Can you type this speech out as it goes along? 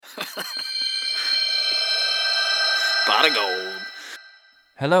pot of gold.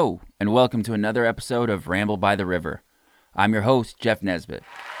 Hello, and welcome to another episode of Ramble by the River. I'm your host, Jeff Nesbitt.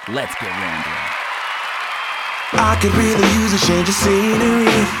 Let's get rambling. I could really use a change of scenery.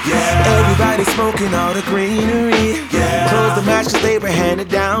 Yeah. Everybody smoking all the greenery. Yeah. Close the matches, they were handed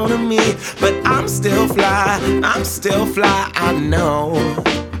down to me. But I'm still fly, I know.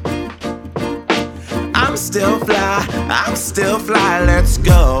 I'm still fly, let's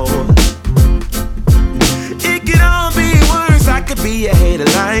go. It could all be worse, I could be a hater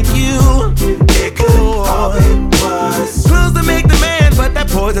like you. It could all be worse. Clothes to make the man, but that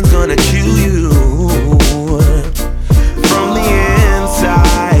poison's gonna chew you from the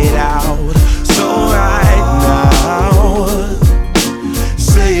inside out. So right now,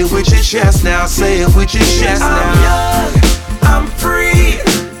 say it with your chest now, say it with your chest now. I'm young, I'm free,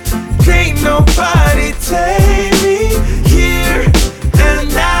 can't nobody take me here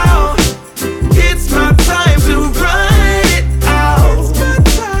and now. It's my time to run it out.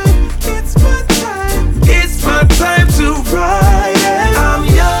 It's my time to ride it. I'm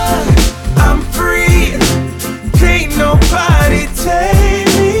young, I'm free, can't nobody take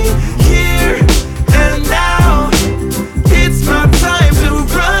me here and now. It's my time to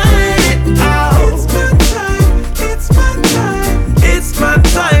run it out. It's my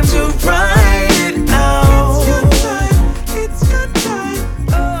time to ride it out. It's your time.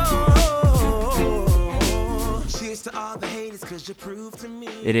 Oh, cheers to all the haters, 'cause you proved to me.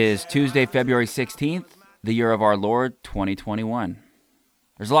 It is Tuesday, February 16th, the year of our Lord, 2021.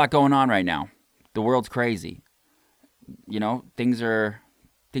 There's a lot going on right now. The world's crazy. You know, things are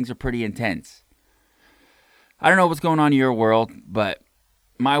pretty intense. I don't know what's going on in your world, but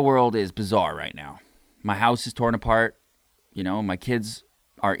my world is bizarre right now. My house is torn apart. You know, my kids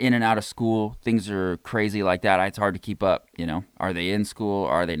are in and out of school. Things are crazy like that. It's hard to keep up, you know. Are they in school?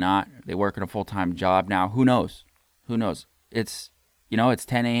 Are they not? Are they working a full-time job now? Who knows? It's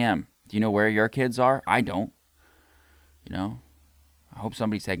 10 a.m. Do you know where your kids are? I don't. You know, I hope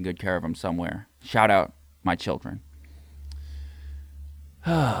somebody's taking good care of them somewhere. Shout out my children.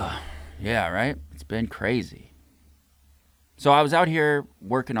 Yeah, right? It's been crazy. So I was out here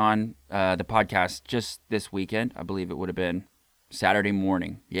working on the podcast just this weekend. I believe it would have been Saturday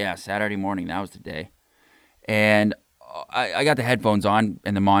morning. Yeah, Saturday morning. That was the day. And I got the headphones on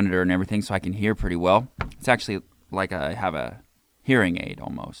and the monitor and everything so I can hear pretty well. It's actually like I have a hearing aid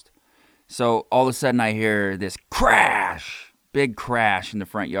almost. So all of a sudden I hear this crash, big crash in the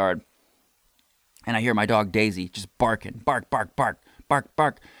front yard. And I hear my dog Daisy just barking, bark, bark, bark, bark,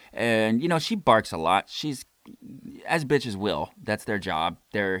 bark. And, you know, she barks a lot. She's, as bitches will. That's their job.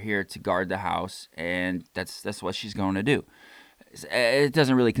 They're here to guard the house, and that's what she's going to do. It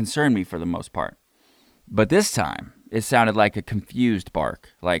doesn't really concern me for the most part. But this time, it sounded like a confused bark.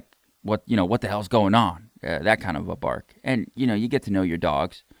 Like, what the hell's going on? That kind of a bark. And, you know, you get to know your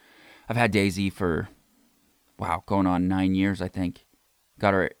dogs. I've had Daisy for, going on 9 years, I think.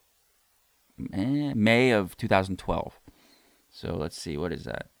 Got her May of 2012. So let's see, what is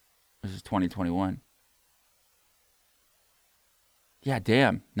that? This is 2021. Yeah,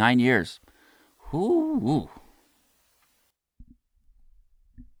 damn, 9 years. Ooh.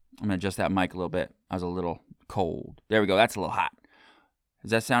 I'm going to adjust that mic a little bit. I was a little cold. There we go, that's a little hot.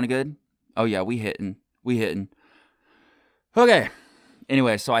 Does that sound good? Oh yeah, we hitting. Okay.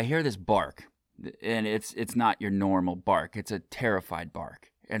 Anyway, so I hear this bark, and it's not your normal bark. It's a terrified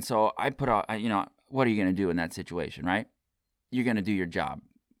bark. And so I put out, what are you going to do in that situation, right? You're going to do your job.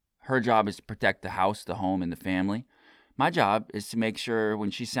 Her job is to protect the house, the home, and the family. My job is to make sure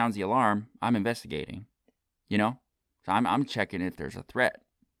when she sounds the alarm, I'm investigating. You know? So I'm checking if there's a threat.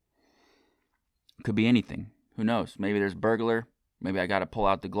 Could be anything. Who knows? Maybe there's a burglar. Maybe I got to pull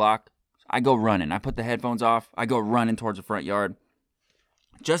out the Glock. I go running. I put the headphones off. I go running towards the front yard.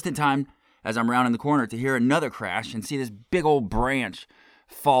 Just in time as I'm rounding the corner to hear another crash and see this big old branch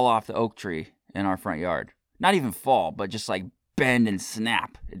fall off the oak tree in our front yard. Not even fall, but just like bend and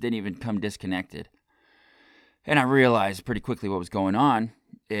snap. It didn't even come disconnected. And I realized pretty quickly what was going on.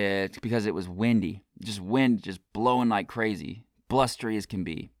 It's because it was windy. Wind just blowing like crazy. Blustery as can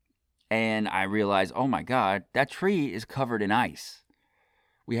be. And I realized, oh my God, that tree is covered in ice.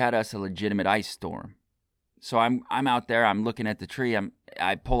 We had us a legitimate ice storm. So I'm out there, I'm looking at the tree,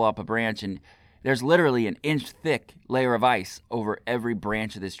 I pull up a branch, and there's literally an inch thick layer of ice over every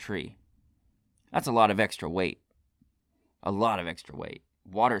branch of this tree. That's a lot of extra weight. A lot of extra weight.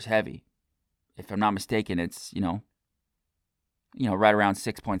 Water's heavy. If I'm not mistaken, it's, right around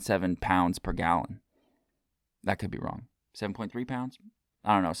 6.7 pounds per gallon. That could be wrong. 7.3 pounds?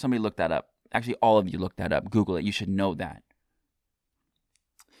 I don't know. Somebody look that up. Actually, all of you look that up. Google it. You should know that.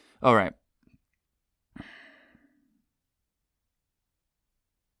 All right.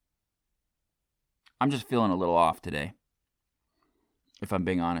 I'm just feeling a little off today. If I'm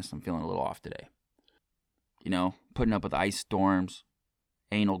being honest, I'm feeling a little off today. Putting up with ice storms,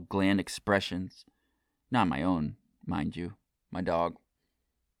 anal gland expressions. Not my own, mind you. My dog.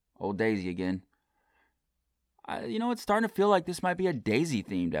 Old Daisy again. It's starting to feel like this might be a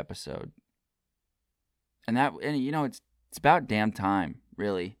Daisy-themed episode. And it's about damn time,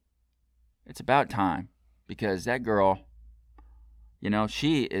 really. It's about time. Because that girl,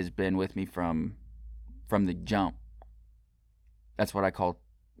 she has been with me from the jump. That's what I call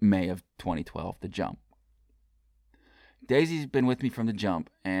May of 2012, the jump. Daisy's been with me from the jump,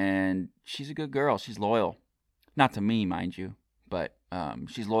 and she's a good girl. She's loyal. Not to me, mind you, but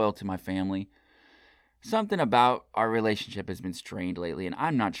she's loyal to my family. Something about our relationship has been strained lately, and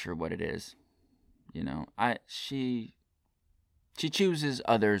I'm not sure what it is. She chooses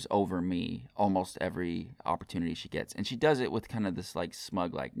others over me almost every opportunity she gets, and she does it with kind of this like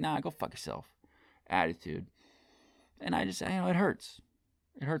smug, like, nah, go fuck yourself attitude. And I just, it hurts.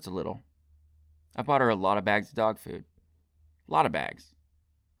 It hurts a little. I bought her a lot of bags of dog food. A lot of bags.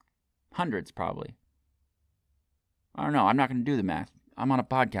 Hundreds, probably. I don't know. I'm not going to do the math. I'm on a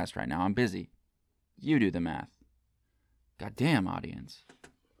podcast right now. I'm busy. You do the math. Goddamn, audience.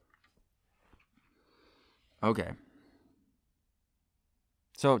 Okay.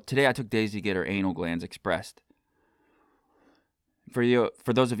 So today I took Daisy to get her anal glands expressed.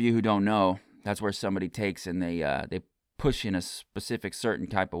 For those of you who don't know, that's where somebody takes and they push in a specific certain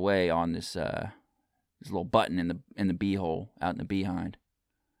type of way on this little button in the bee hole out in the behind,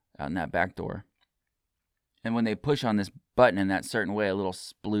 out in that back door. And when they push on this button in that certain way, a little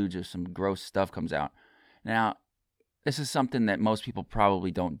splooge of some gross stuff comes out. Now, this is something that most people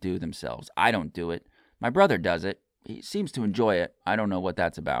probably don't do themselves. I don't do it. My brother does it. He seems to enjoy it. I don't know what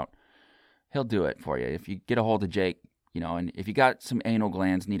that's about. He'll do it for you. If you get a hold of Jake, and if you got some anal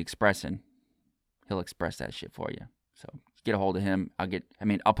glands need expressing, he'll express that shit for you. So get a hold of him.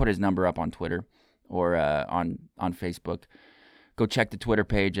 I'll put his number up on Twitter or on Facebook. Go check the Twitter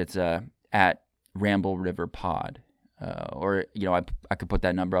page. It's at Ramble River Pod. Or I could put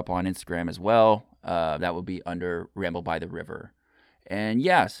that number up on Instagram as well. That would be under Ramble by the River. And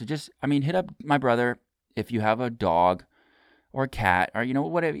yeah, so just hit up my brother if you have a dog or a cat or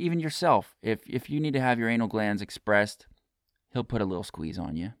whatever, even yourself. If you need to have your anal glands expressed, he'll put a little squeeze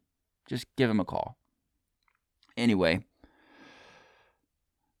on you. Just give him a call. Anyway,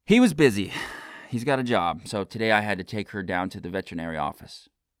 he was busy. He's got a job. So today I had to take her down to the veterinary office.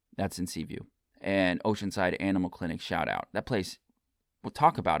 That's in Seaview. And Oceanside Animal Clinic, shout out. That place, we'll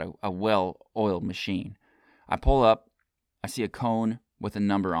talk about a well-oiled machine. I pull up. I see a cone with a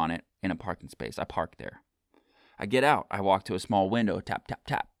number on it in a parking space. I park there. I get out. I walk to a small window. Tap, tap,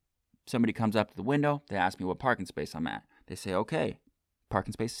 tap. Somebody comes up to the window. They ask me what parking space I'm at. They say, okay,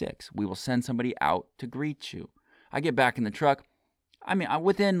 parking space 6. We will send somebody out to greet you. I get back in the truck.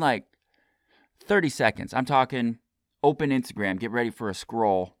 Within like 30 seconds, I'm talking open Instagram, get ready for a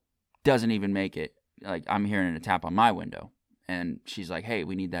scroll. Doesn't even make it. Like, I'm hearing a tap on my window. And she's like, hey,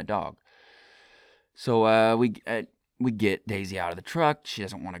 we need that dog. So we get Daisy out of the truck. She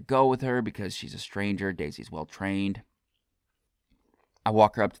doesn't want to go with her because she's a stranger. Daisy's well trained. I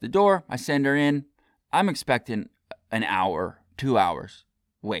walk her up to the door. I send her in. I'm expecting an hour, 2 hours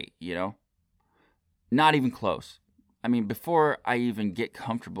wait, Not even close. Before I even get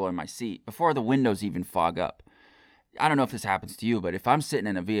comfortable in my seat, before the windows even fog up. I don't know if this happens to you, but if I'm sitting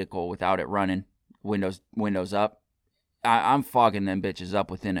in a vehicle without it running, windows up, I'm fogging them bitches up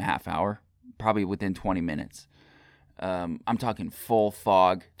within a half hour, probably within 20 minutes. I'm talking full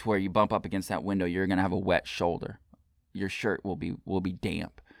fog to where you bump up against that window, you're gonna have a wet shoulder. Your shirt will be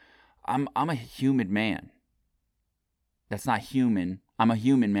damp. I'm a humid man. That's not human. I'm a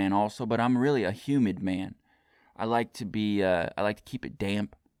human man also, but I'm really a humid man. I like to keep it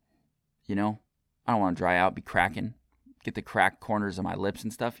damp. I don't want to dry out, be cracking, get the cracked corners of my lips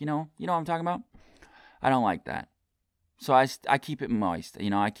and stuff. You know what I'm talking about? I don't like that. So I keep it moist.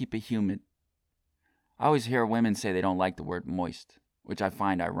 I keep it humid. I always hear women say they don't like the word moist, which I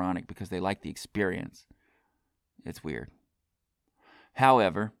find ironic because they like the experience. It's weird.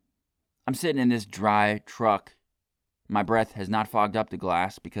 However, I'm sitting in this dry truck. My breath has not fogged up the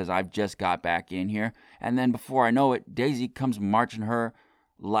glass because I've just got back in here. And then before I know it, Daisy comes marching her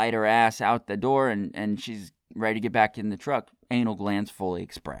lighter ass out the door and she's ready to get back in the truck. Anal glands fully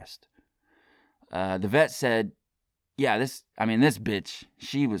expressed. The vet said, yeah, this bitch,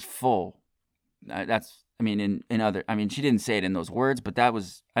 she was full. In other, she didn't say it in those words, but that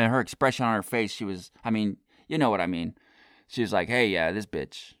was her expression on her face. She was, you know what I mean. She was like, hey, yeah, this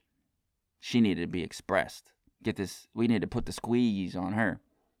bitch, she needed to be expressed. We need to put the squeeze on her.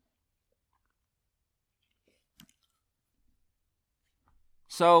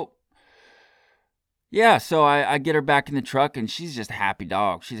 So, yeah, so I get her back in the truck, and she's just a happy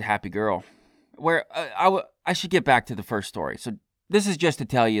dog. She's a happy girl. Where I should get back to the first story. So this is just to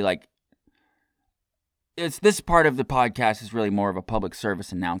tell you, like, this part of the podcast is really more of a public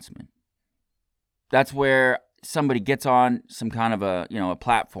service announcement. That's where somebody gets on some kind of a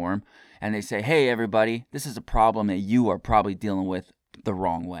platform, and they say, hey, everybody, this is a problem that you are probably dealing with the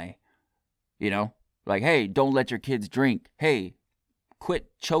wrong way. Like, hey, don't let your kids drink. Hey,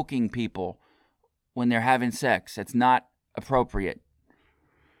 quit choking people when they're having sex. It's not appropriate.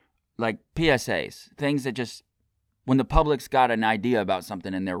 Like PSAs, things that just, when the public's got an idea about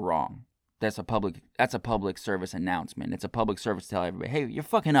something and they're wrong, that's a public service announcement. It's a public service to tell everybody, hey, you're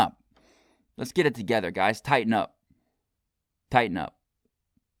fucking up. Let's get it together, guys. Tighten up.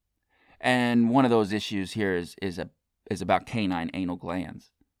 And one of those issues here is about canine anal glands.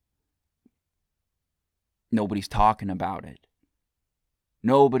 Nobody's talking about it.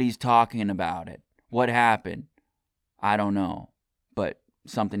 What happened? I don't know. But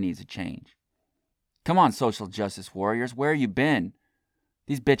something needs to change. Come on, social justice warriors. Where you been?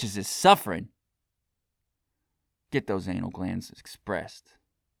 These bitches is suffering. Get those anal glands expressed.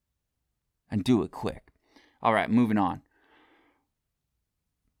 And do it quick. All right, moving on.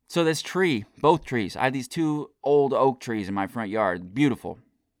 So this tree, both trees, I have these two old oak trees in my front yard. Beautiful.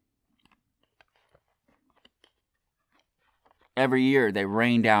 Every year they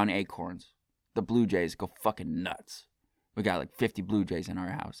rain down acorns. The blue jays go fucking nuts. We got like 50 blue jays in our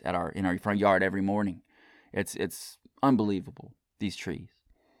house, in our front yard every morning. It's unbelievable, these trees.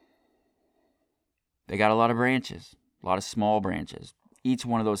 They got a lot of branches, a lot of small branches. Each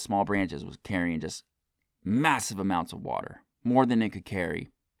one of those small branches was carrying just massive amounts of water, more than it could carry.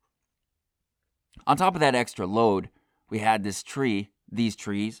 On top of that extra load, we had these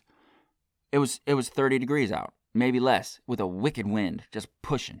trees. It was 30 degrees out, maybe less, with a wicked wind just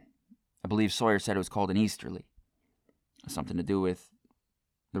pushing. I believe Sawyer said it was called an easterly. Something to do with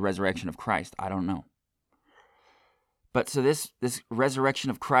the resurrection of Christ. I don't know. But so this resurrection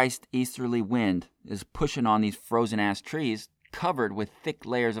of Christ easterly wind is pushing on these frozen-ass trees covered with thick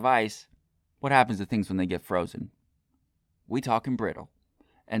layers of ice. What happens to things when they get frozen? We talking brittle.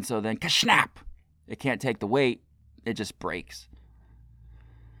 And so then, ka-snap! It can't take the weight. It just breaks.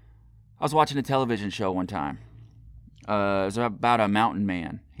 I was watching a television show one time. It was about a mountain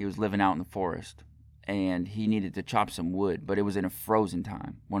man. He was living out in the forest. And he needed to chop some wood, but it was in a frozen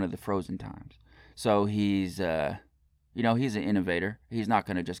time, one of the frozen times. So he's an innovator. He's not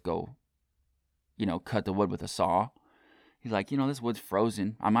going to just go, cut the wood with a saw. He's like, this wood's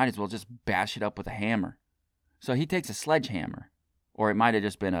frozen. I might as well just bash it up with a hammer. So he takes a sledgehammer, or it might have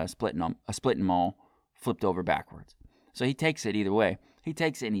just been a splitting maul flipped over backwards. So he takes it either way. He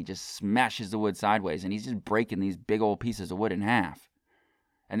takes it and he just smashes the wood sideways, and he's just breaking these big old pieces of wood in half.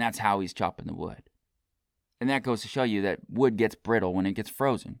 And that's how he's chopping the wood. And that goes to show you that wood gets brittle when it gets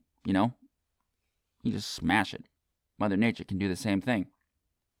frozen, You just smash it. Mother Nature can do the same thing.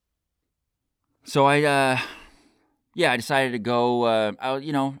 So I decided to go,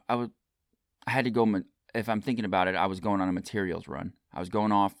 I had to go, if I'm thinking about it, I was going on a materials run. I was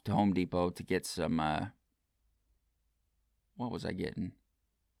going off to Home Depot to get some, what was I getting?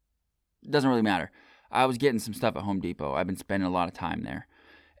 It doesn't really matter. I was getting some stuff at Home Depot. I've been spending a lot of time there.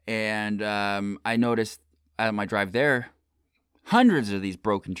 And I noticed on my drive there, hundreds of these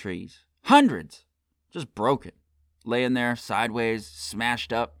broken trees. Hundreds. Just broken. Laying there sideways,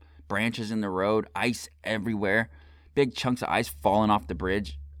 smashed up, branches in the road, ice everywhere. Big chunks of ice falling off the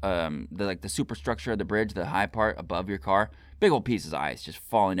bridge. The superstructure of the bridge, the high part above your car. Big old pieces of ice just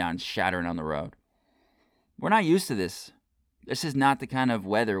falling down and shattering on the road. We're not used to this. This is not the kind of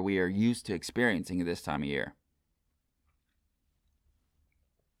weather we are used to experiencing at this time of year.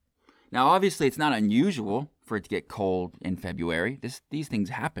 Now, obviously, it's not unusual for it to get cold in February. These things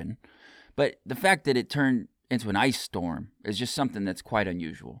happen. But the fact that it turned into an ice storm is just something that's quite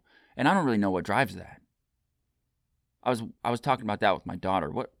unusual. And I don't really know what drives that. I was talking about that with my daughter.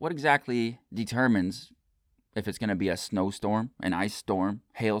 What exactly determines if it's going to be a snowstorm, an ice storm,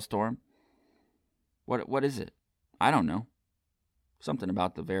 hailstorm? What is it? I don't know. Something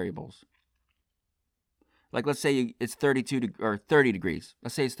about the variables. Like, let's say it's 30 degrees.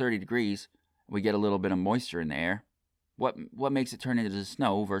 Let's say it's 30 degrees. We get a little bit of moisture in the air. What makes it turn into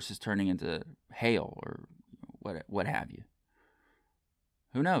snow versus turning into hail or what have you?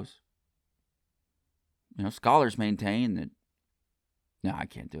 Who knows? Scholars maintain that. No, I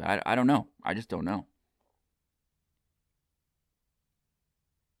can't do it. I don't know. I just don't know.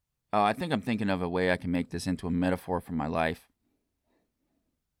 Oh, I think I'm thinking of a way I can make this into a metaphor for my life.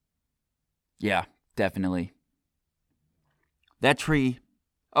 Yeah, definitely. That tree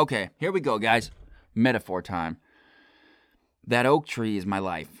Okay, here we go, guys. Metaphor time. That oak tree is my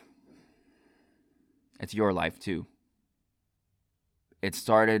life. It's your life, too. It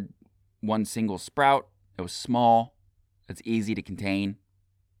started one single sprout. It was small. It's easy to contain.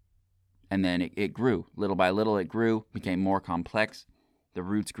 And then it grew. Little by little, it grew, became more complex. The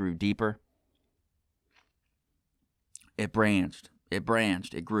roots grew deeper. It branched. It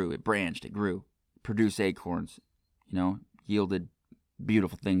branched. It grew. It branched. It grew. Produced acorns. Yielded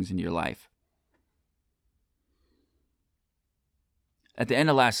beautiful things into your life. At the end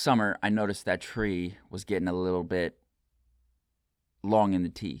of last summer, I noticed that tree was getting a little bit long in the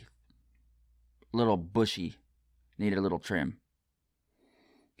teeth. A little bushy. Needed a little trim.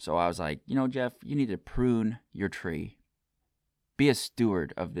 So I was like, Jeff, you need to prune your tree. Be a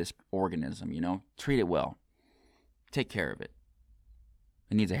steward of this organism, Treat it well. Take care of it.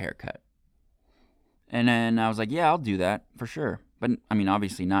 It needs a haircut. And then I was like, yeah, I'll do that for sure. But,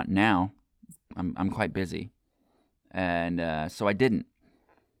 obviously not now. I'm quite busy. And so I didn't.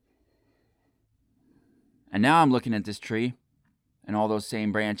 And now I'm looking at this tree and all those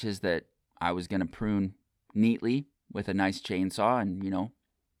same branches that I was going to prune neatly with a nice chainsaw, and,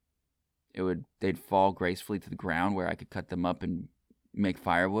 they'd fall gracefully to the ground where I could cut them up and make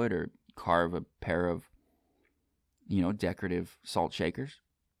firewood or carve a pair of, decorative salt shakers.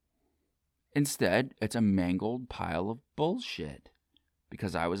 Instead, it's a mangled pile of bullshit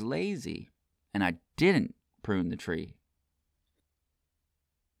because I was lazy and I didn't prune the tree.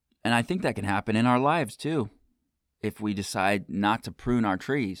 And I think that can happen in our lives too, if we decide not to prune our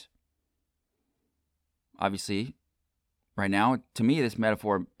trees. Obviously, right now, to me, this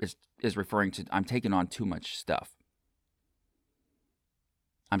metaphor is referring to I'm taking on too much stuff.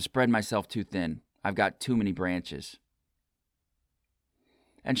 I'm spreading myself too thin. I've got too many branches.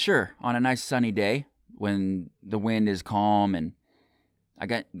 And sure, on a nice sunny day, when the wind is calm and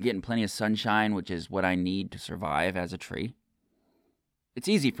getting plenty of sunshine, which is what I need to survive as a tree, it's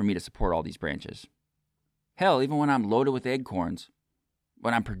easy for me to support all these branches. Hell, even when I'm loaded with acorns,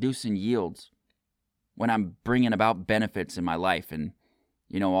 when I'm producing yields, when I'm bringing about benefits in my life, and,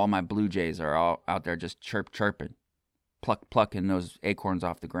 all my blue jays are all out there just chirping, plucking those acorns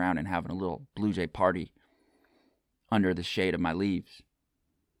off the ground and having a little blue jay party under the shade of my leaves.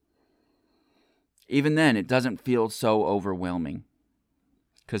 Even then, it doesn't feel so overwhelming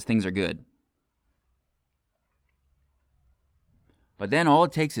because things are good. But then all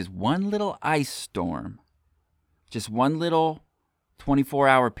it takes is one little ice storm, just one little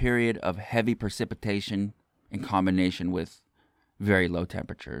 24-hour period of heavy precipitation in combination with very low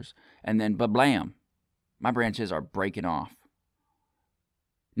temperatures. And then, blam, my branches are breaking off.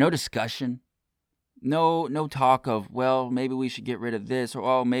 No discussion. No talk of, well, maybe we should get rid of this, or,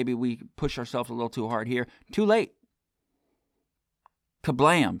 oh, maybe we push ourselves a little too hard here. Too late.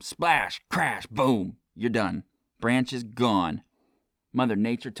 Kablam, splash, crash, boom, you're done. Branches gone. Mother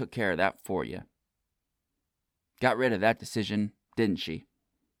Nature took care of that for you. Got rid of that decision, didn't she?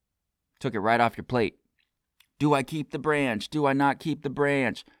 Took it right off your plate. Do I keep the branch? Do I not keep the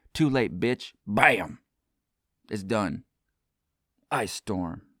branch? Too late, bitch. Bam! It's done. Ice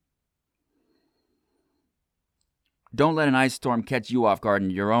storm. Don't let an ice storm catch you off guard in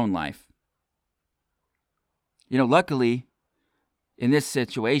your own life. Luckily, in this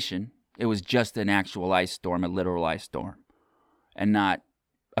situation, it was just an actual ice storm, a literal ice storm, and not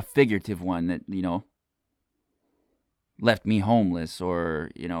a figurative one that, left me homeless or,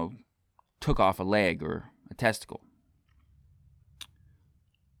 took off a leg or a testicle.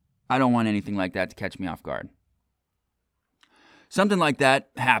 I don't want anything like that to catch me off guard. Something like that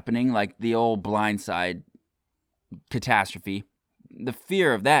happening, like the old blindside catastrophe, the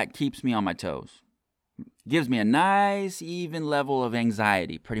fear of that keeps me on my toes. Gives me a nice, even level of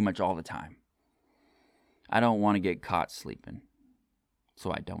anxiety pretty much all the time. I don't want to get caught sleeping,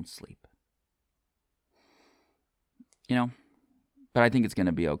 so I don't sleep. But I think it's going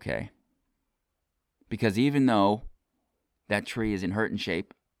to be okay. Because even though that tree is in hurting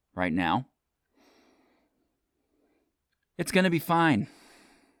shape right now, it's going to be fine.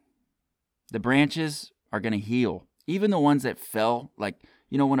 The branches are going to heal. Even the ones that fell, like,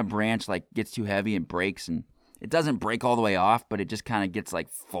 when a branch gets too heavy and breaks, and it doesn't break all the way off, but it just kind of gets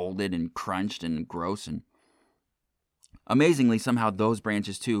folded and crunched and gross, and amazingly, somehow those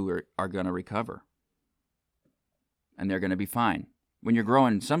branches too are going to recover. And they're going to be fine. When you're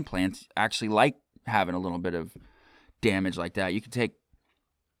growing, some plants actually like having a little bit of damage like that. You can take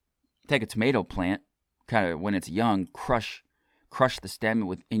a tomato plant, kind of when it's young, crush the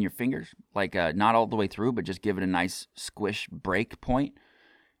stem in your fingers, not all the way through, but just give it a nice squish break point,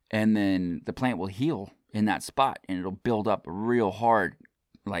 and then the plant will heal in that spot, and it'll build up real hard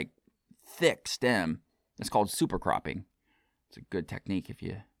like thick stem. It's called supercropping. It's a good technique if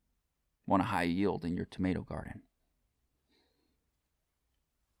you want a high yield in your tomato garden.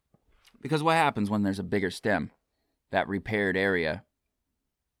 Because what happens when there's a bigger stem? That repaired area,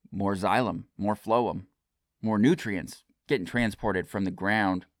 more xylem, more phloem, more nutrients getting transported from the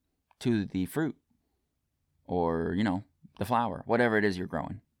ground to the fruit or, the flower, whatever it is you're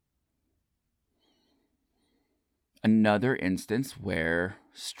growing. Another instance where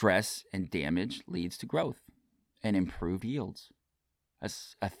stress and damage leads to growth and improved yields.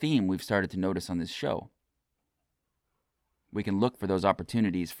 That's a theme we've started to notice on this show. We can look for those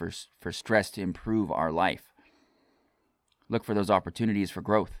opportunities for stress to improve our life. Look for those opportunities for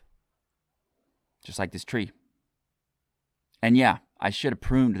growth. Just like this tree. And yeah, I should have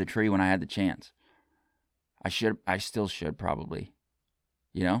pruned the tree when I had the chance. I still should probably,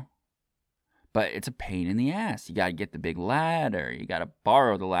 But it's a pain in the ass. You got to get the big ladder. You got to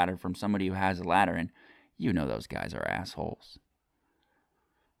borrow the ladder from somebody who has a ladder. And those guys are assholes.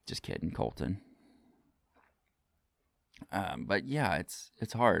 Just kidding, Colton. But yeah,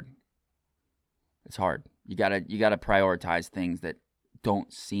 it's hard. It's hard. You gotta prioritize things that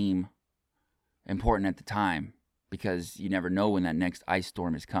don't seem important at the time because you never know when that next ice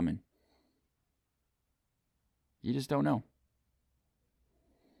storm is coming. You just don't know.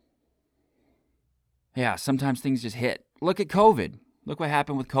 Yeah, sometimes things just hit. Look at COVID. Look what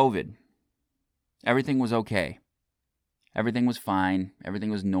happened with COVID. Everything was okay. Everything was fine. Everything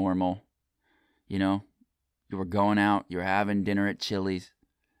was normal. You were going out. You were having dinner at Chili's.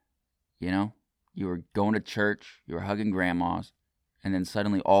 You were going to church. You were hugging grandmas. And then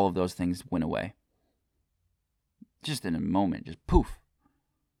suddenly all of those things went away. Just in a moment. Just poof.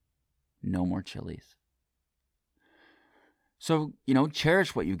 No more Chili's. So,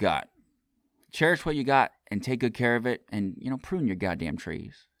 cherish what you got. Cherish what you got and take good care of it and, prune your goddamn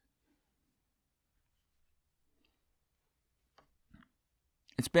trees.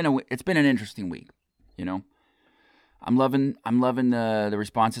 It's been an interesting week, I'm loving the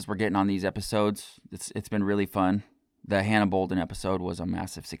responses we're getting on these episodes. It's been really fun. The Hannah Bolden episode was a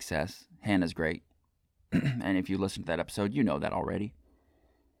massive success. Hannah's great. And if you listen to that episode, you know that already.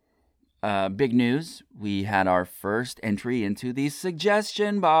 Big news. We had our first entry into the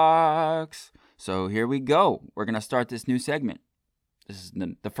suggestion box. So here we go. We're going to start this new segment. This is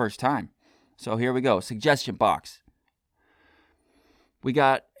the first time. So here we go. Suggestion box. We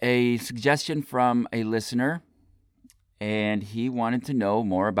got a suggestion from a listener, and he wanted to know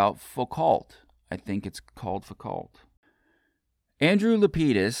more about Foucault. I think it's called Foucault. Andrew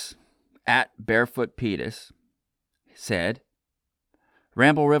Lapidus, at Barefoot Petus, said,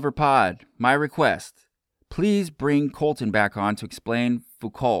 Ramble River Pod, my request. Please bring Colton back on to explain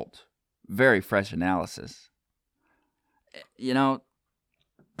Foucault. Very fresh analysis.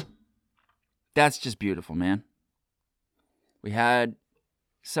 That's just beautiful, man. We had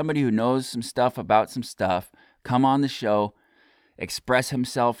somebody who knows some stuff about some stuff come on the show, express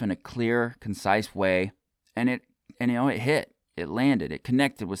himself in a clear, concise way, and it hit. It landed. It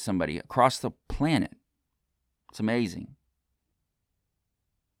connected with somebody across the planet. It's amazing.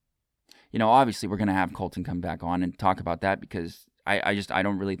 Obviously we're going to have Colton come back on and talk about that because I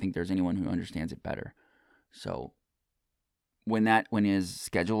don't really think there's anyone who understands it better. So when his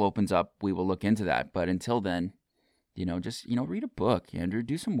schedule opens up, we will look into that. But until then, just read a book, Andrew.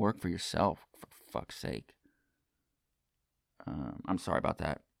 Do some work for yourself, for fuck's sake. I'm sorry about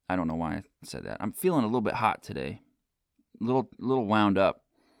that. I don't know why I said that. I'm feeling a little bit hot today. A little wound up.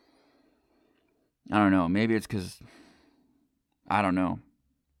 I don't know. Maybe it's because, I don't know.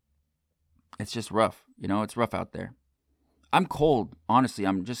 It's just rough. It's rough out there. I'm cold. Honestly,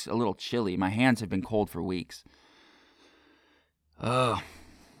 I'm just a little chilly. My hands have been cold for weeks.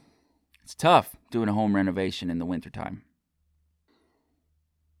 It's tough doing a home renovation in the wintertime.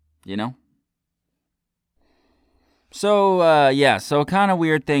 So, so kind of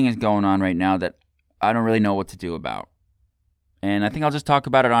weird thing is going on right now that I don't really know what to do about. And I think I'll just talk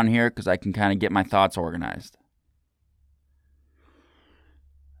about it on here because I can kind of get my thoughts organized.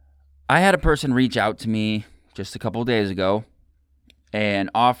 I had a person reach out to me just a couple of days ago and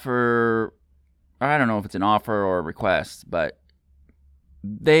offer, I don't know if it's an offer or a request, but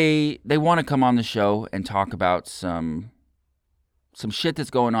they want to come on the show and talk about some shit that's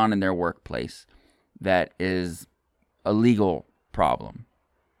going on in their workplace that is a legal problem.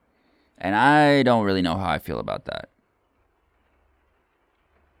 And I don't really know how I feel about that.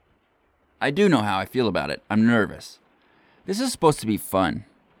 I do know how I feel about it. I'm nervous. This is supposed to be fun.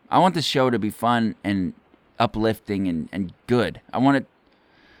 I want the show to be fun and uplifting and good. I want it,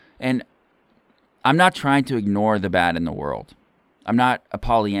 and I'm not trying to ignore the bad in the world. I'm not a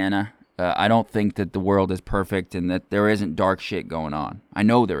Pollyanna. I don't think that the world is perfect and that there isn't dark shit going on. I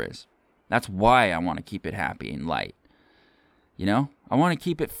know there is. That's why I want to keep it happy and light. You know? I want to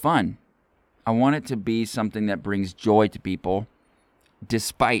keep it fun. I want it to be something that brings joy to people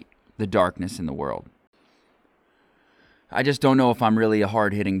despite the darkness in the world. I just don't know if I'm really a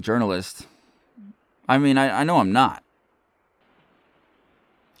hard-hitting journalist. I mean, I know I'm not.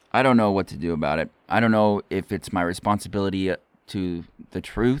 I don't know what to do about it. I don't know if it's my responsibility to the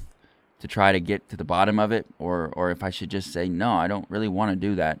truth to try to get to the bottom of it, or if I should just say, no, I don't really want to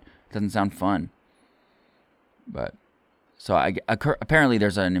do that. It doesn't sound fun. But, so apparently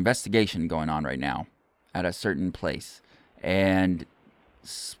there's an investigation going on right now at a certain place. And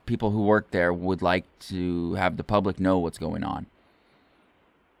people who work there would like to have the public know what's going on.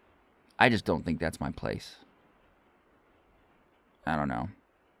 I just don't think that's my place. I don't know.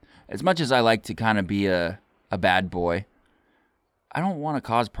 As much as I like to kind of be a bad boy, I don't want to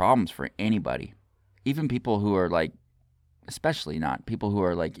cause problems for anybody. Even people who are like, especially not people who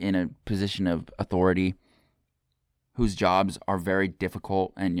are like in a position of authority, whose jobs are very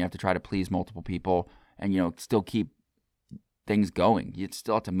difficult and you have to try to please multiple people and, you know, still keep things going. You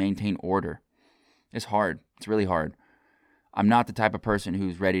still have to maintain order. It's hard. It's really hard. I'm not the type of person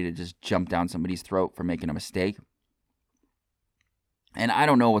who's ready to just jump down somebody's throat for making a mistake. And I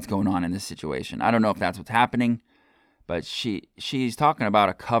don't know what's going on in this situation. I don't know if that's what's happening. But she's talking about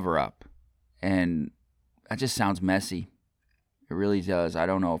a cover-up, and that just sounds messy. It really does. I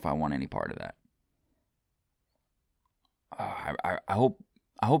don't know if I want any part of that. I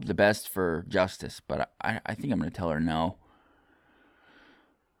hope the best for justice, but I think I'm going to tell her no.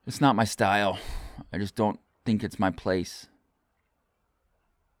 It's not my style. I just don't think it's my place.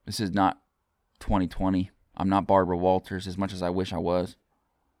 This is not 2020. I'm not Barbara Walters as much as I wish I was.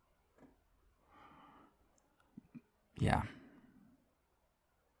 Yeah.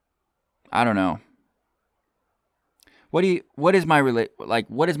 I don't know. What is my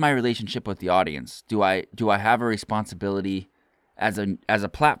relationship with the audience? Do I have a responsibility as a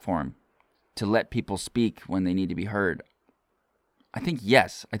platform to let people speak when they need to be heard? I think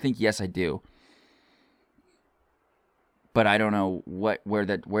yes. I do. But I don't know where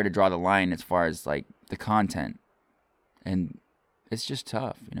to draw the line as far as like the content. And it's just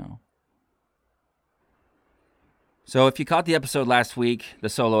tough, you know. So if you caught the episode last week, the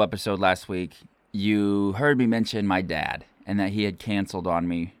solo episode last week, you heard me mention my dad and that he had canceled on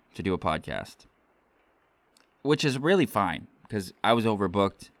me to do a podcast, which is really fine because I was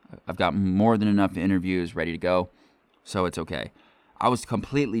overbooked. I've got more than enough interviews ready to go, so it's okay. I was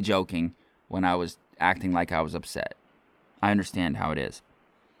completely joking when I was acting like I was upset. I understand how it is.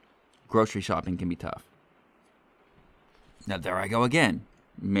 Grocery shopping can be tough. Now there I go again,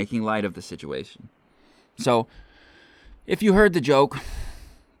 making light of the situation. So if you heard the joke,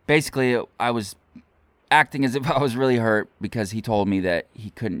 basically I was acting as if I was really hurt because he told me that he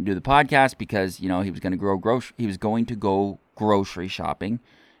couldn't do the podcast because, you know, he was going to go grocery shopping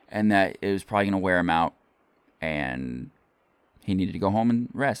and that it was probably going to wear him out and he needed to go home and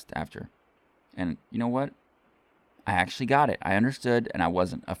rest after. And you know what? I actually got it. I understood and I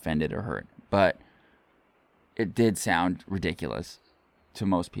wasn't offended or hurt, but it did sound ridiculous to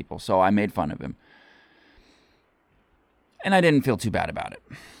most people. So I made fun of him. And I didn't feel too bad about it.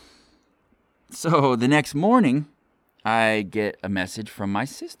 So the next morning, I get a message from my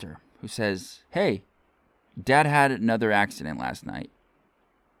sister who says, "Hey, Dad had another accident last night,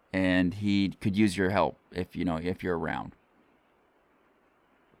 and he could use your help if you're around."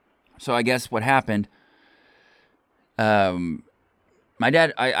 So I guess what happened, my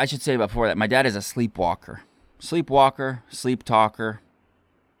dad, I should say before that, my dad is a sleepwalker, sleep talker,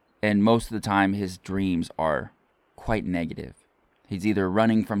 and most of the time his dreams are quite negative. He's either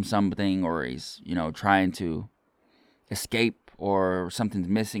running from something or he's, trying to escape or something's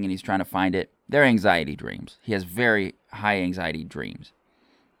missing and he's trying to find it. They're anxiety dreams. He has very high anxiety dreams.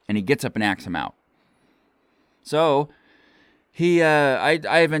 And he gets up and acts them out. So I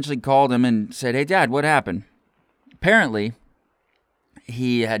eventually called him and said, "Hey, Dad, what happened?" Apparently,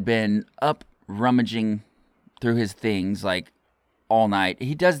 he had been up rummaging through his things like all night.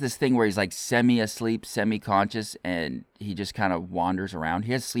 He does this thing where he's like semi-asleep, semi-conscious, and he just kind of wanders around.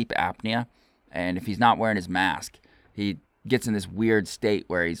 He has sleep apnea, and if he's not wearing his mask, he gets in this weird state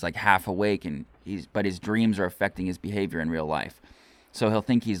where he's like half awake, but his dreams are affecting his behavior in real life. So he'll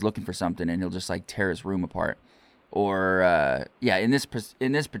think he's looking for something, and he'll just like tear his room apart. Or in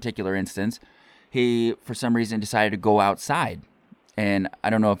this particular instance, he for some reason decided to go outside. And I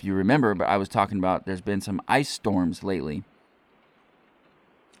don't know if you remember, but I was talking about there's been some ice storms lately.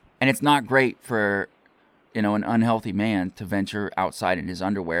 And it's not great for an unhealthy man to venture outside in his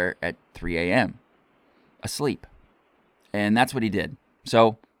underwear at 3 a.m. asleep. And that's what he did.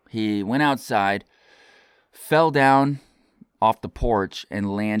 So he went outside, fell down off the porch,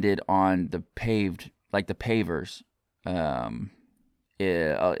 and landed on the pavers,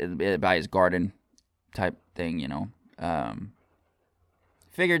 by his garden type thing,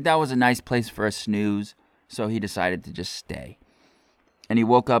 Figured that was a nice place for a snooze, so he decided to just stay. And he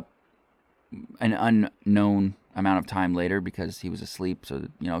woke up an unknown amount of time later because he was asleep, so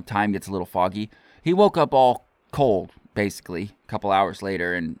time gets a little foggy. He woke up all cold, basically, a couple hours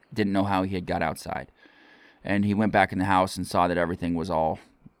later, and didn't know how he had got outside. And he went back in the house and saw that everything was all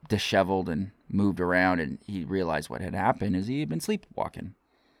disheveled and moved around, and he realized what had happened is he had been sleepwalking.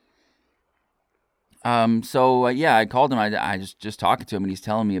 I called him. I just talking to him, and he's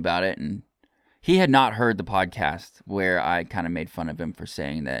telling me about it, and he had not heard the podcast where I kind of made fun of him for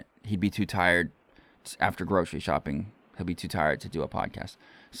saying that he'd be too tired after grocery shopping. He'll be too tired to do a podcast.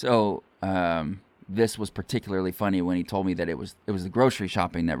 So this was particularly funny when he told me that it was the grocery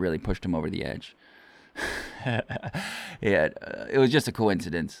shopping that really pushed him over the edge. It was just a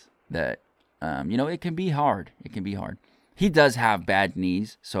coincidence that it can be hard. It can be hard. He does have bad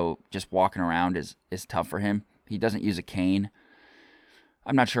knees, so just walking around is tough for him. He doesn't use a cane.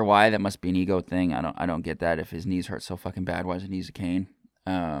 I'm not sure why. That must be an ego thing. I don't get that. If his knees hurt so fucking bad, why does he use a cane?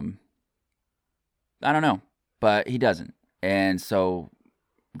 I don't know, but he doesn't. And so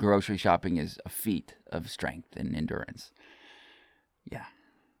grocery shopping is a feat of strength and endurance. Yeah.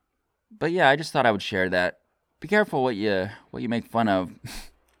 But yeah, I just thought I would share that. Be careful what you make fun of.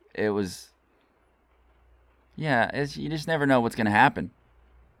 You just never know what's gonna happen.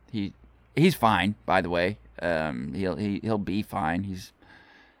 He's fine, by the way. He'll be fine.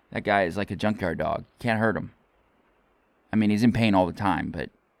 That guy is like a junkyard dog. Can't hurt him. I mean, he's in pain all the time, but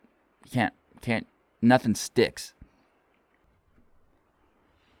can't. Nothing sticks.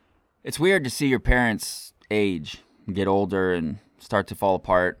 It's weird to see your parents age, get older, and start to fall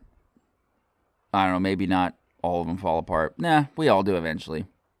apart. I don't know, maybe not all of them fall apart. Nah, we all do eventually.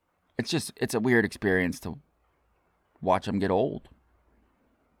 It's a weird experience to watch them get old.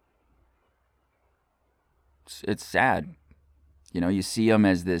 It's sad. You see them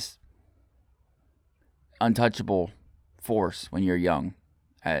as this untouchable force when you're young.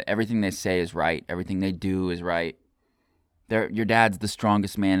 Everything they say is right. Everything they do is right. Your dad's the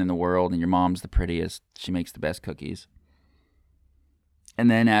strongest man in the world, and your mom's the prettiest. She makes the best cookies. And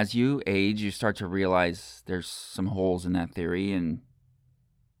then as you age, you start to realize there's some holes in that theory, and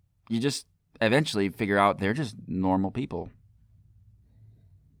you just eventually figure out they're just normal people.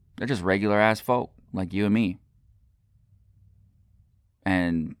 They're just regular-ass folk like you and me.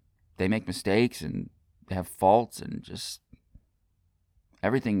 And they make mistakes, and they have faults, and just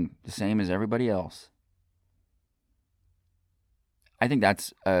everything the same as everybody else. I think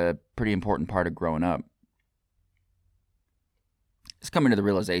that's a pretty important part of growing up. It's coming to the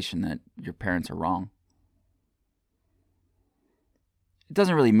realization that your parents are wrong. It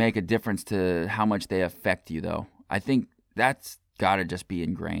doesn't really make a difference to how much they affect you, though. I think that's got to just be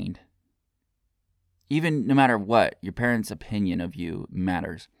ingrained. Even no matter what, your parents' opinion of you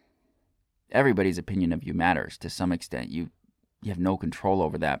matters. Everybody's opinion of you matters to some extent. You have no control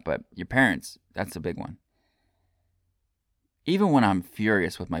over that, but your parents, that's a big one. Even when I'm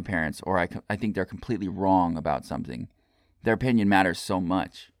furious with my parents, or I think they're completely wrong about something, their opinion matters so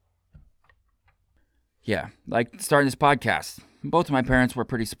much. Yeah, like starting this podcast. Both of my parents were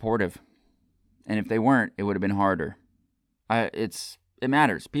pretty supportive. And if they weren't, it would have been harder. It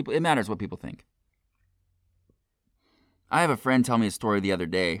matters. It matters what people think. I have a friend tell me a story the other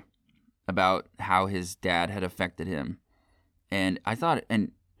day about how his dad had affected him. And I thought,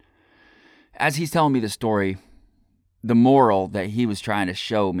 and as he's telling me the story, the moral that he was trying to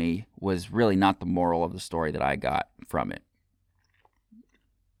show me was really not the moral of the story that I got from it.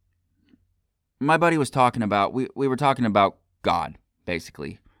 My buddy was talking about, we were talking about God,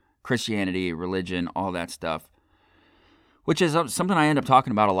 basically. Christianity, religion, all that stuff. Which is something I end up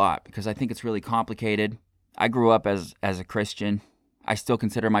talking about a lot because I think it's really complicated. I grew up as a Christian. I still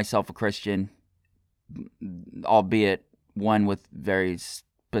consider myself a Christian, albeit one with very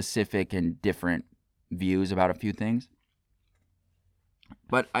specific and different views about a few things.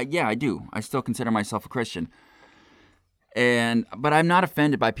 But I do. I still consider myself a Christian. But I'm not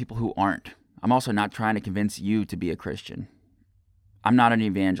offended by people who aren't. I'm also not trying to convince you to be a Christian. I'm not an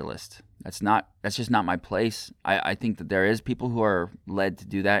evangelist. That's just not my place. I think that there is people who are led to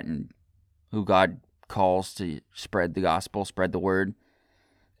do that and who God calls to spread the gospel, spread the word.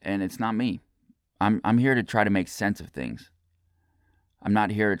 And it's not me. I'm here to try to make sense of things. I'm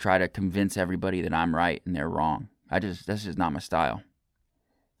not here to try to convince everybody that I'm right and they're wrong. That's just not my style.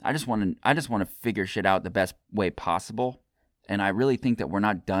 I just want to figure shit out the best way possible, and I really think that we're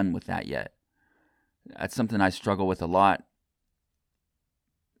not done with that yet. That's something I struggle with a lot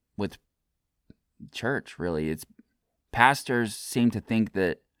with church, really. It's pastors seem to think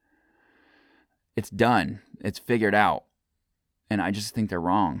that it's done, it's figured out, and I just think they're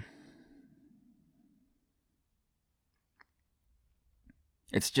wrong.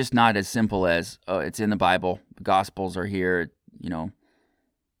 It's just not as simple as, oh, it's in the Bible, the Gospels are here,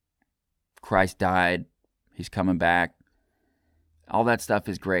 Christ died, he's coming back. All that stuff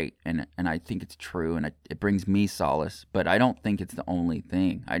is great, and I think it's true, and it brings me solace, but I don't think it's the only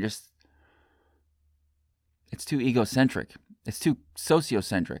thing. It's too egocentric. It's too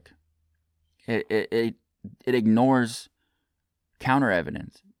sociocentric. It ignores counter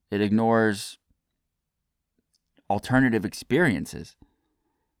evidence. It ignores alternative experiences.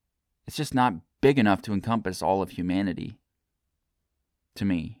 It's just not big enough to encompass all of humanity, to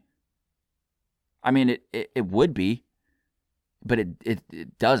me. I mean, it would be, but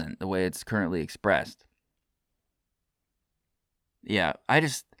it doesn't, the way it's currently expressed. Yeah,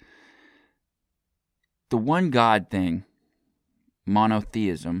 the one God thing,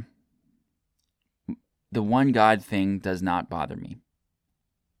 monotheism, the one God thing does not bother me.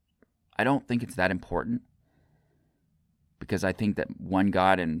 I don't think it's that important, because I think that one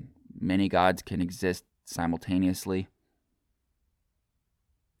God and many gods can exist simultaneously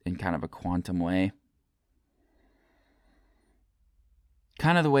in kind of a quantum way.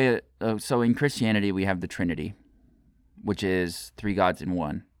 Kind of the way, so in Christianity we have the Trinity, which is three gods in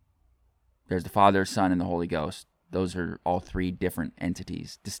one. There's the Father, Son, and the Holy Ghost. Those are all three different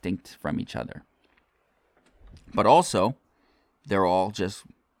entities, distinct from each other. But also, they're all just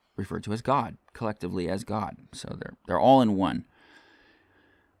referred to as God, collectively as God. So they're all in one.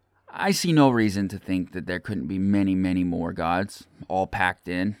 I see no reason to think that there couldn't be many, many more gods, all packed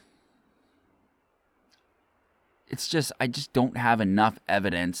in. It's just, I just don't have enough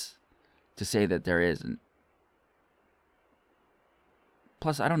evidence to say that there isn't.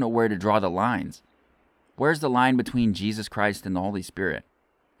 Plus, I don't know where to draw the lines. Where's the line between Jesus Christ and the Holy Spirit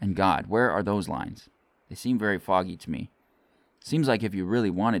and God? Where are those lines? They seem very foggy to me. Seems like if you really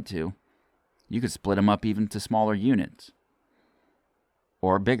wanted to, you could split them up even to smaller units.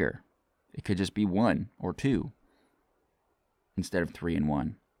 Or bigger. It could just be 1 or 2 instead of 3 and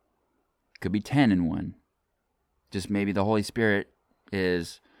 1. It could be 10 and 1. Just maybe the Holy Spirit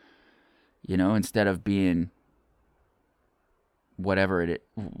is, instead of being whatever it is.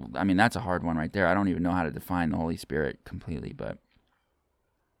 I mean, that's a hard one right there. I don't even know how to define the Holy Spirit completely, but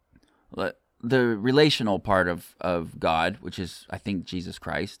the relational part of God, which is, I think, Jesus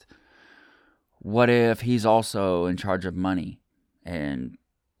Christ, what if he's also in charge of money and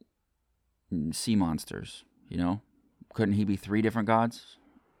sea monsters, Couldn't he be 3 different gods?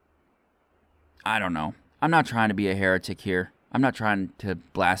 I don't know. I'm not trying to be a heretic here. I'm not trying to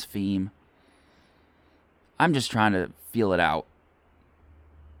blaspheme. I'm just trying to feel it out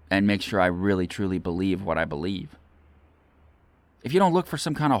and make sure I really, truly believe what I believe. If you don't look for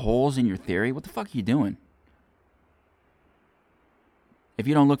some kind of holes in your theory, what the fuck are you doing? If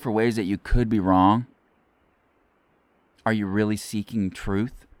you don't look for ways that you could be wrong, are you really seeking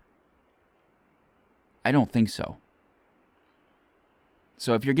truth? I don't think so.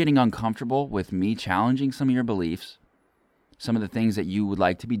 So if you're getting uncomfortable with me challenging some of your beliefs, some of the things that you would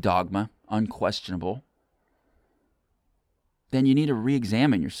like to be dogma, unquestionable, then you need to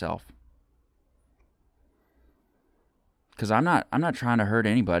re-examine yourself. Because I'm not trying to hurt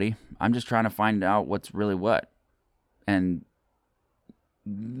anybody. I'm just trying to find out what's really what. And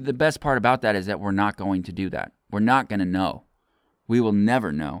the best part about that is that we're not going to do that. We're not going to know. We will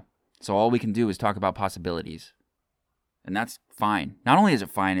never know. So all we can do is talk about possibilities. And that's fine. Not only is it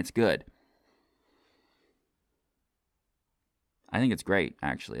fine, it's good. I think it's great,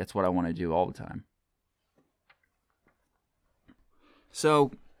 actually. That's what I want to do all the time.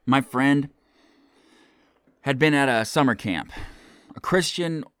 So, my friend had been at a summer camp, a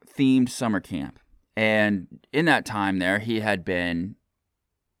Christian-themed summer camp. And in that time there, he had been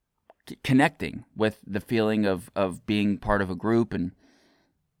connecting with the feeling of being part of a group and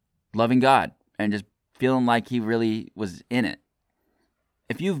loving God and just feeling like he really was in it.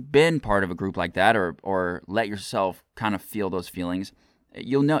 If you've been part of a group like that or let yourself kind of feel those feelings,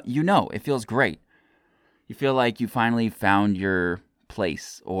 you know it feels great. You feel like you finally found your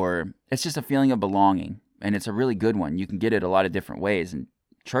place, or it's just a feeling of belonging, and it's a really good one. You can get it a lot of different ways, and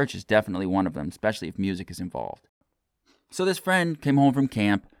church is definitely one of them, especially if music is involved. So this friend came home from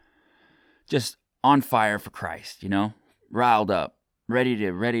camp just on fire for Christ, riled up,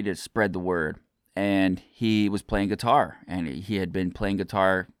 ready to spread the word. And he was playing guitar, and he had been playing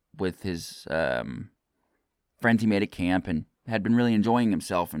guitar with his friends he made at camp, and had been really enjoying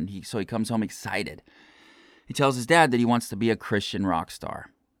himself. And so he comes home excited. He tells his dad that he wants to be a Christian rock star.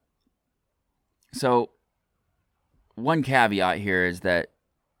 So one caveat here is that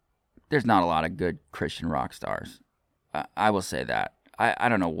there's not a lot of good Christian rock stars. I will say that. I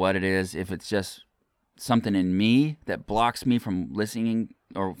don't know what it is, if it's just something in me that blocks me from listening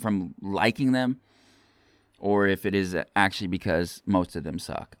or from liking them, or if it is actually because most of them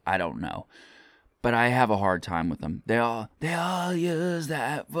suck. I don't know. But I have a hard time with them. They all use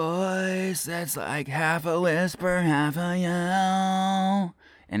that voice that's like half a whisper, half a yell.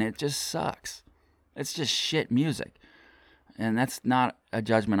 And it just sucks. It's just shit music. And that's not a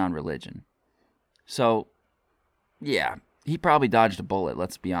judgment on religion. So, yeah, he probably dodged a bullet,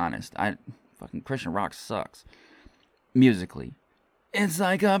 let's be honest. Fucking Christian rock sucks. Musically. It's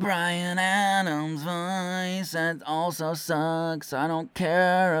like a Bryan Adams voice that also sucks. I don't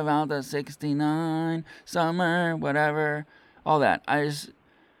care about the 69, summer, whatever. All that.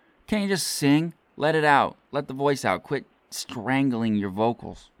 Can't you just sing? Let it out. Let the voice out. Quit strangling your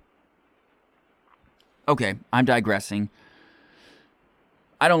vocals. Okay, I'm digressing.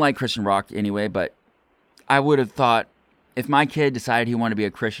 I don't like Christian rock anyway, but I would have thought if my kid decided he wanted to be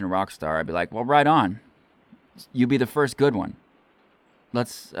a Christian rock star, I'd be like, well, right on. You be the first good one.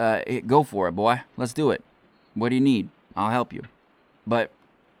 Let's go for it, boy. Let's do it. What do you need? I'll help you. But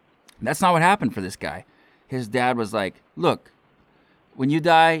that's not what happened for this guy. His dad was like, look, when you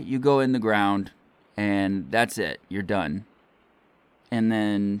die, you go in the ground, and that's it. You're done. And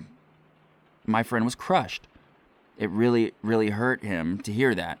then my friend was crushed. It really, really hurt him to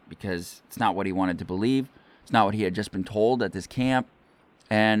hear that, because it's not what he wanted to believe. It's not what he had just been told at this camp.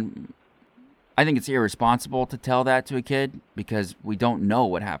 And I think it's irresponsible to tell that to a kid, because we don't know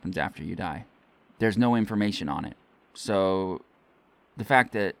what happens after you die. There's no information on it. So the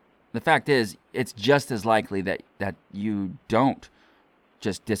fact is, it's just as likely that you don't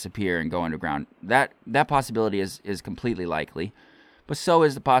just disappear and go underground. That possibility is completely likely. But so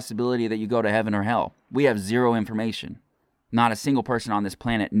is the possibility that you go to heaven or hell. We have zero information. Not a single person on this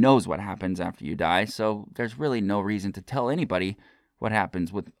planet knows what happens after you die, so there's really no reason to tell anybody what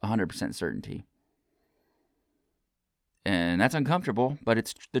happens with 100% certainty. And that's uncomfortable, but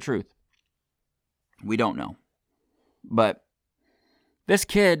it's the truth. We don't know. But this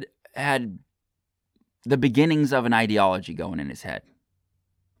kid had the beginnings of an ideology going in his head.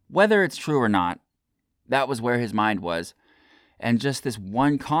 Whether it's true or not, that was where his mind was. And just this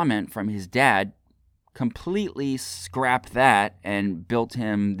one comment from his dad completely scrapped that and built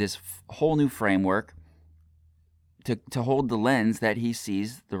him this whole new framework to hold the lens that he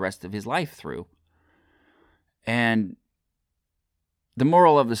sees the rest of his life through. And the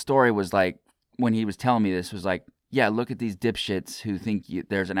moral of the story was like, when he was telling me this, was like, yeah, look at these dipshits who think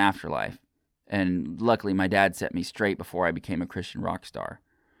there's an afterlife. And luckily my dad set me straight before I became a Christian rock star.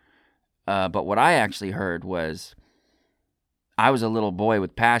 But what I actually heard was, I was a little boy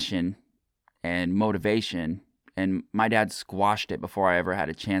with passion and motivation, and my dad squashed it before I ever had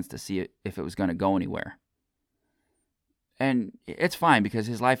a chance to see it, if it was going to go anywhere. And it's fine, because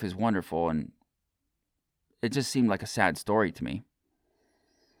his life is wonderful, and it just seemed like a sad story to me.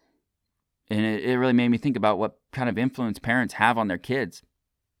 And it really made me think about what kind of influence parents have on their kids.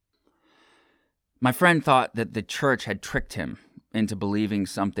 My friend thought that the church had tricked him into believing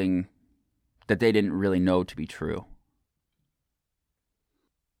something that they didn't really know to be true.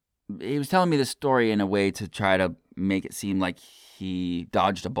 He was telling me this story in a way to try to make it seem like he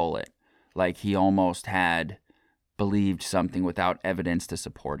dodged a bullet, like he almost had believed something without evidence to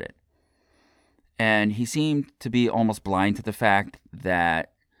support it. And he seemed to be almost blind to the fact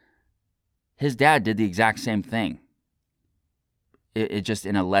that his dad did the exact same thing. It just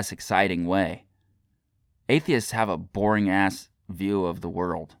in a less exciting way. Atheists have a boring ass view of the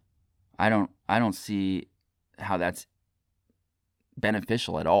world. I don't see how that's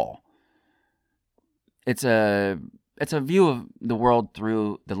beneficial at all. It's a view of the world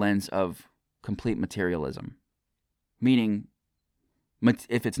through the lens of complete materialism. Meaning,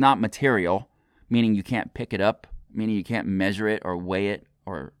 if it's not material, meaning you can't pick it up, meaning you can't measure it or weigh it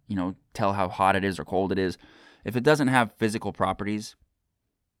or, tell how hot it is or cold it is. If it doesn't have physical properties,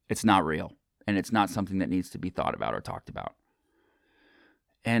 it's not real. And it's not something that needs to be thought about or talked about.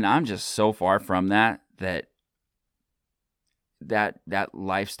 And I'm just so far from that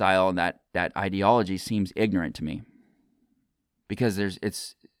lifestyle and that ideology seems ignorant to me. Because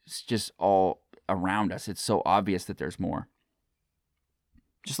it's just all around us. It's so obvious that there's more.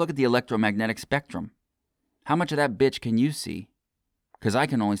 Just look at the electromagnetic spectrum. How much of that bitch can you see? because I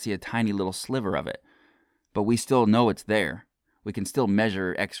can only see a tiny little sliver of it. But we still know it's there. We can still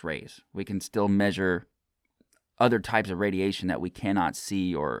measure X-rays. We can still measure other types of radiation that we cannot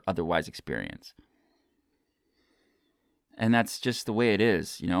see or otherwise experience. And that's just the way it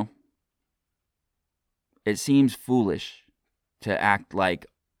is, you know? It seems foolish to act like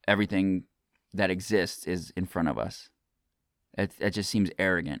everything that exists is in front of us. It just seems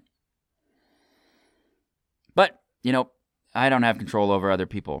arrogant. But, you know, I don't have control over other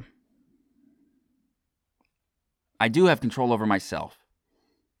people. I do have control over myself.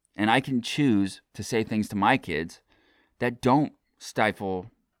 And I can choose to say things to my kids that don't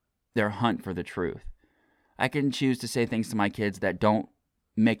stifle their hunt for the truth. I can choose to say things to my kids that don't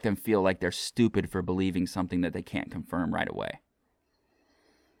make them feel like they're stupid for believing something that they can't confirm right away.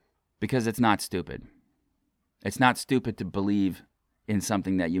 Because it's not stupid. It's not stupid to believe in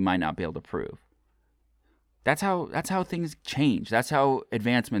something that you might not be able to prove. That's how things change. That's how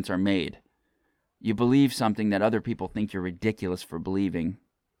advancements are made. You believe something that other people think you're ridiculous for believing,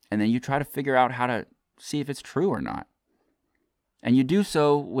 and then you try to figure out how to see if it's true or not. And you do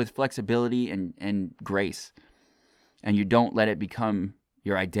so with flexibility and grace. And you don't let it become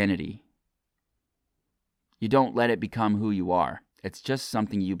your identity. You don't let it become who you are. It's just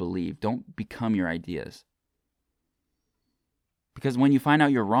something you believe. Don't become your ideas. Because when you find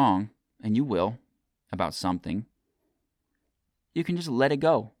out you're wrong, and you will, about something, you can just let it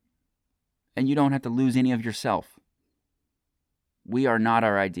go. And you don't have to lose any of yourself. We are not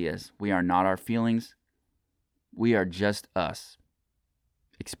our ideas. We are not our feelings. We are just us,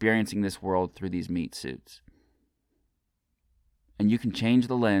 experiencing this world through these meat suits. And you can change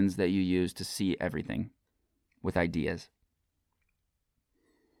the lens that you use to see everything with ideas.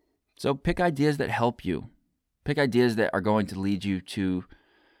 So pick ideas that help you. Pick ideas that are going to lead you to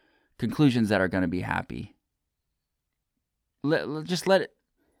conclusions that are going to be happy. Just let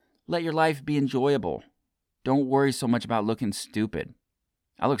your life be enjoyable. Don't worry so much about looking stupid.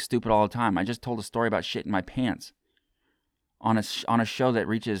 I look stupid all the time. I just told a story about shit in my pants on a show that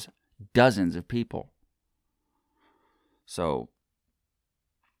reaches dozens of people. So,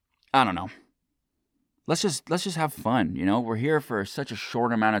 I don't know. Let's just have fun, you know? We're here for such a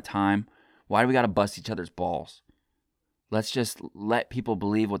short amount of time. Why do we got to bust each other's balls? Let's just let people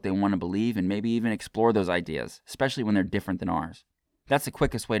believe what they want to believe and maybe even explore those ideas, especially when they're different than ours. That's the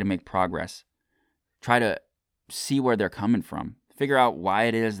quickest way to make progress. Try to see where they're coming from. Figure out why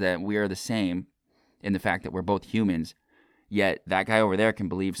it is that we are the same in the fact that we're both humans, yet that guy over there can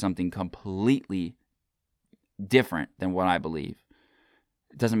believe something completely different than what I believe.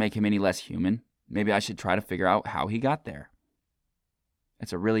 It doesn't make him any less human. Maybe I should try to figure out how he got there.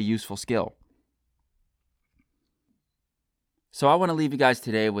 It's a really useful skill. So I want to leave you guys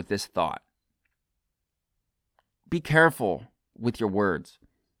today with this thought. Be careful with your words.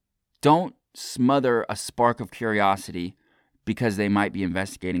 Don't smother a spark of curiosity because they might be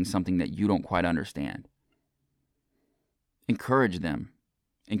investigating something that you don't quite understand. Encourage them.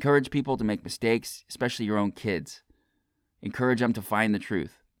 Encourage people to make mistakes, especially your own kids. Encourage them to find the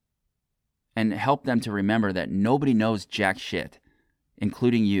truth. And help them to remember that nobody knows jack shit,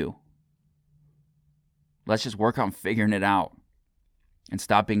 including you. Let's just work on figuring it out. And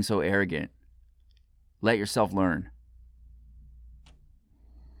stop being so arrogant. Let yourself learn.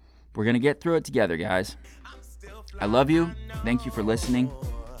 We're going to get through it together, guys. I love you. Thank you for listening.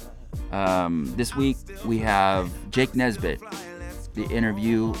 This week, we have Jake Nesbitt, the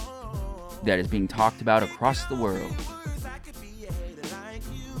interview that is being talked about across the world.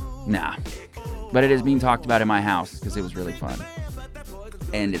 Nah. But it is being talked about in my house because it was really fun.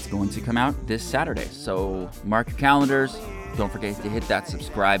 And it's going to come out this Saturday. So mark your calendars. Don't forget to hit that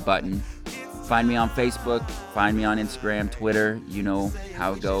subscribe button. Find me on Facebook. Find me on Instagram, Twitter. You know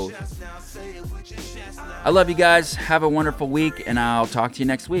how it goes. I love you guys. Have a wonderful week, and I'll talk to you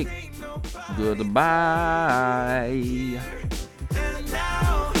next week. Goodbye.